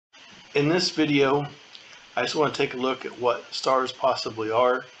In this video, I just want to take a look at what stars possibly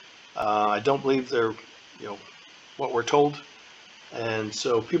are. I don't believe they're, what we're told, and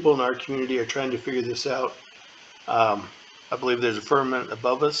so people in our community are trying to figure this out. I believe there's a firmament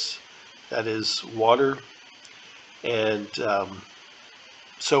above us that is water, and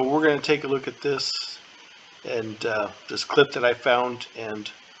so we're going to take a look at this and this clip that I found, and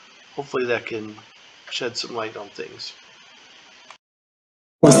hopefully that can shed some light on things.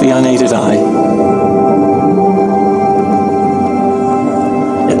 Was the unaided eye.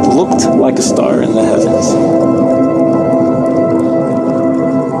 It looked like a star in the heavens.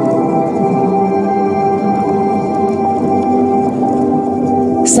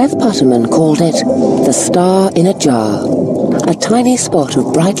 Seth Putterman called it the star in a jar, a tiny spot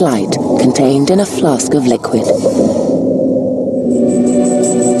of bright light contained in a flask of liquid.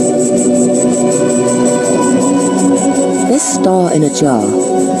 This star in a jar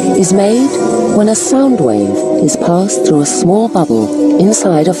is made when a sound wave is passed through a small bubble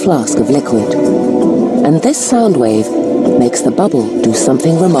inside a flask of liquid. And this sound wave makes the bubble do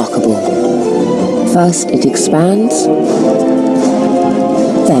something remarkable. First it expands,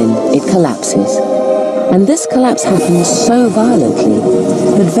 then it collapses. And this collapse happens so violently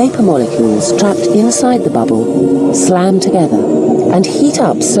that vapor molecules trapped inside the bubble slam together and heat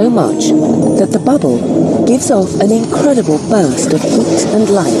up so much that the bubble gives off an incredible burst of heat and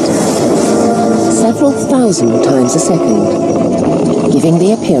light, several thousand times a second, giving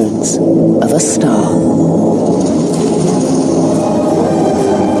the appearance of a star.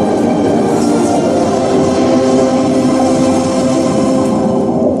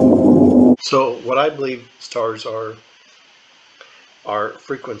 So what I believe stars are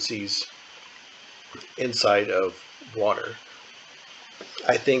frequencies inside of water.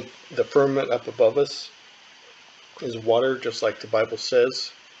 I think the firmament up above us is water, just like the Bible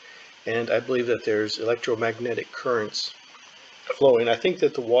says, and I believe that there's electromagnetic currents flowing. I think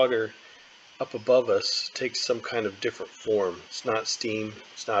that the water up above us takes some kind of different form. It's not steam,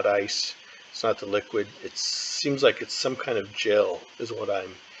 it's not ice, it's not the liquid. It seems like it's some kind of gel is what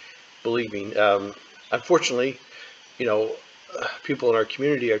I'm believing. Unfortunately, people in our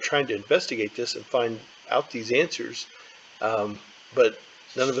community are trying to investigate this and find out these answers, but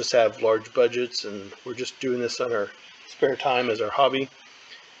none of us have large budgets, and we're just doing this on our spare time as our hobby.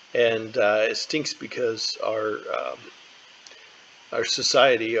 And it stinks because our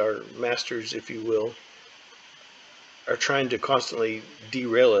society, our masters, if you will, are trying to constantly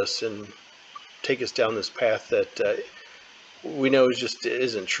derail us and take us down this path that we know just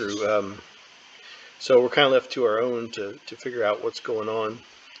isn't true. So we're kind of left to our own to figure out what's going on.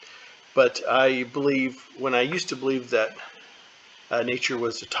 But I believe, when I used to believe that nature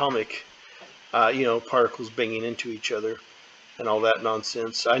was atomic, particles banging into each other and all that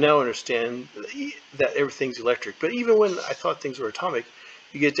nonsense, I now understand that everything's electric. But even when I thought things were atomic,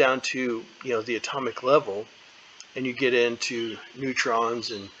 you get down to the atomic level, and you get into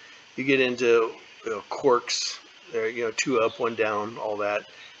neutrons, and you get into quarks. There, two up, one down, all that.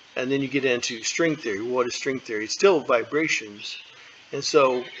 And then you get into string theory. What is string theory? It's still vibrations. And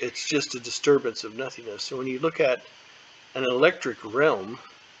so it's just a disturbance of nothingness. So when you look at an electric realm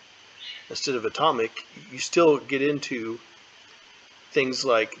instead of atomic, you still get into things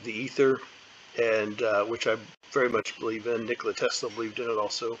like the ether, and which I very much believe in. Nikola Tesla believed in it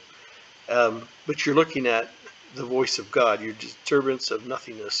also. But you're looking at the voice of God, your disturbance of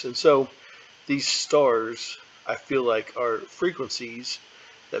nothingness. And so these stars, I feel like, are frequencies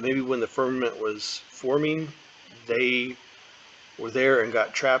that maybe when the firmament was forming, they were there and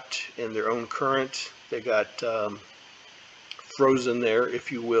got trapped in their own current. They got frozen there, if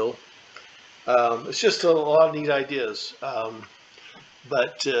you will. It's just a lot of neat ideas.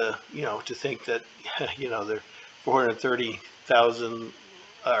 But to think that they're 430,000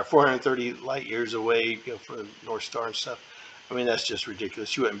 or 430 light years away, from the North Star and stuff. I mean, that's just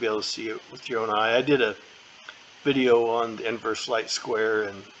ridiculous. You wouldn't be able to see it with your own eye. I did a video on the inverse light square,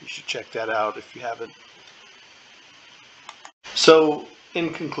 and you should check that out if you haven't. So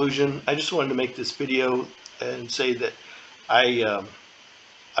in conclusion, I just wanted to make this video and say that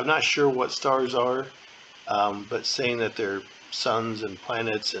I'm not sure what stars are, but saying that they're suns and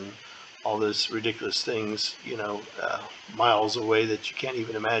planets and all this ridiculous things, miles away that you can't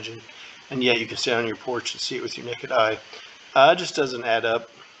even imagine, and yet you can stand on your porch and see it with your naked eye. It just doesn't add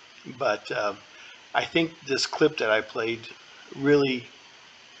up. But I think this clip that I played really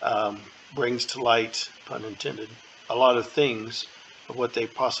brings to light, pun intended, a lot of things of what they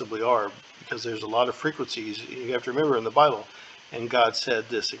possibly are, because there's a lot of frequencies. You have to remember, in the Bible, and God said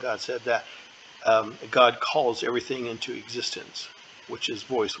this and God said that. God calls everything into existence. which is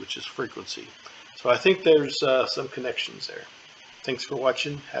voice, which is frequency. So I think there's some connections there. Thanks for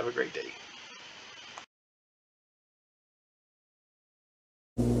watching. Have a great day.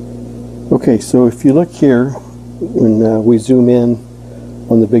 Okay, so if you look here, when we zoom in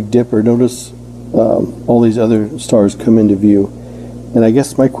on the Big Dipper, notice all these other stars come into view. And I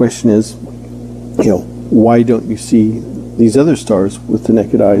guess my question is, why don't you see these other stars with the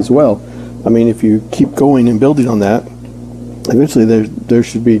naked eye as well? I mean, if you keep going and building on that, eventually there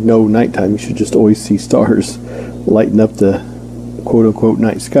should be no nighttime. You should just always see stars lighting up the quote-unquote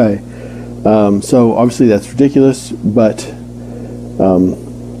night sky. So obviously that's ridiculous, but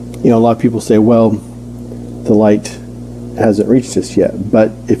a lot of people say, well, the light hasn't reached us yet.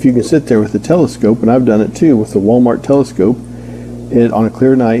 But if you can sit there with a telescope, and I've done it too with the Walmart telescope, on a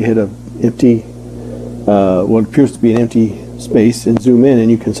clear night, hit an empty, what appears to be an empty space, and zoom in, and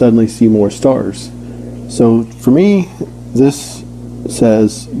you can suddenly see more stars. So for me, this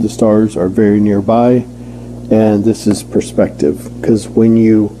says the stars are very nearby, and this is perspective, because when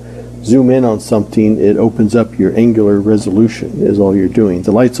you zoom in on something, it opens up your angular resolution, is all you're doing.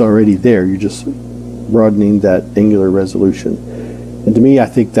 The light's already there, you're just broadening that angular resolution. And to me, I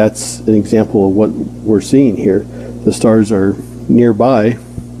think that's an example of what we're seeing here. The stars are nearby,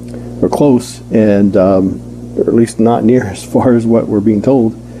 or close, and or at least not near as far as what we're being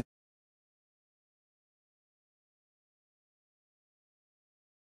told.